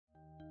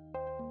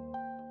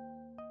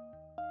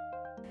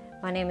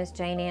My name is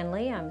Janeann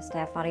Lee. I'm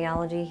staff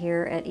audiology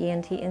here at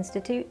ENT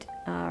Institute.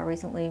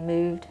 Recently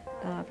moved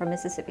from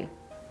Mississippi.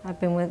 I've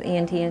been with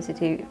ENT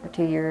Institute for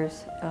 2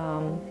 years,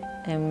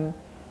 and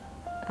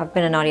I've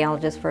been an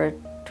audiologist for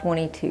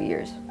 22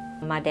 years.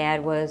 My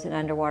dad was in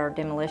underwater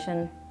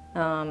demolition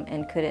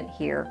and couldn't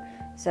hear,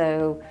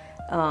 so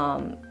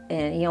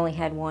and he only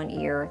had one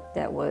ear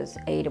that was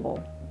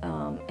aidable,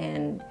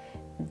 and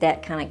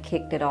that kind of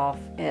kicked it off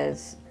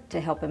as to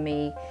helping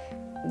me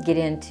get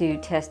into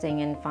testing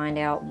and find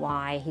out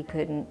why he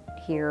couldn't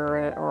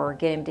hear or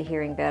get him to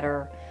hearing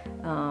better,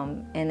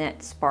 and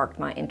that sparked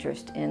my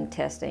interest in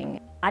testing.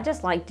 I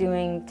just like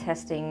doing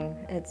testing.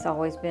 It's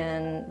always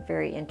been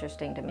very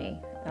interesting to me.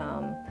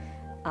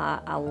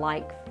 I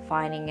like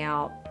finding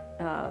out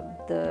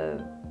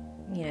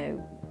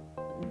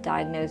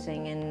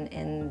diagnosing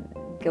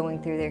and going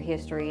through their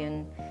history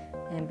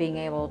and being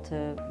able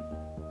to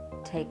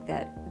take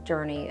that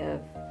journey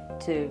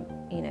to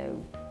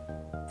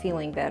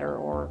feeling better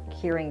or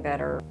hearing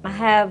better. I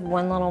have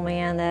one little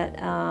man that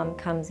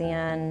comes in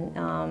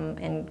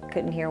and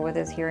couldn't hear with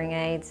his hearing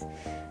aids,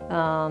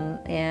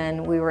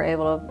 and we were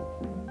able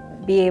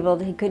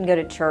to he couldn't go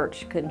to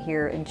church, couldn't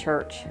hear in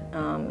church,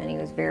 and he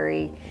was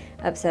very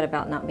upset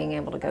about not being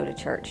able to go to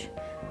church.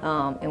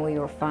 And we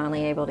were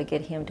finally able to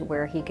get him to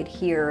where he could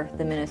hear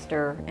the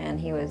minister, and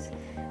he was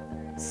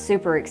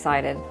super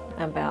excited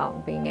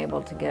about being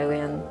able to go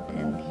in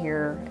and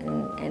hear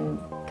and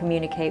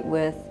communicate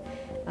with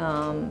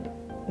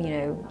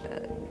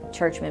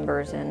church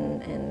members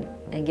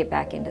and get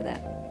back into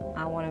that.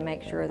 I want to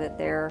make sure that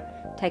they're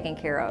taken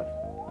care of,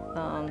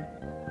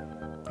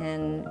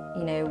 and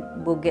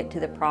we'll get to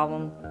the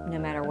problem no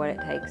matter what it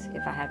takes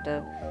if I have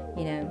to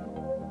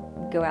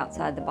go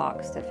outside the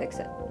box to fix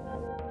it.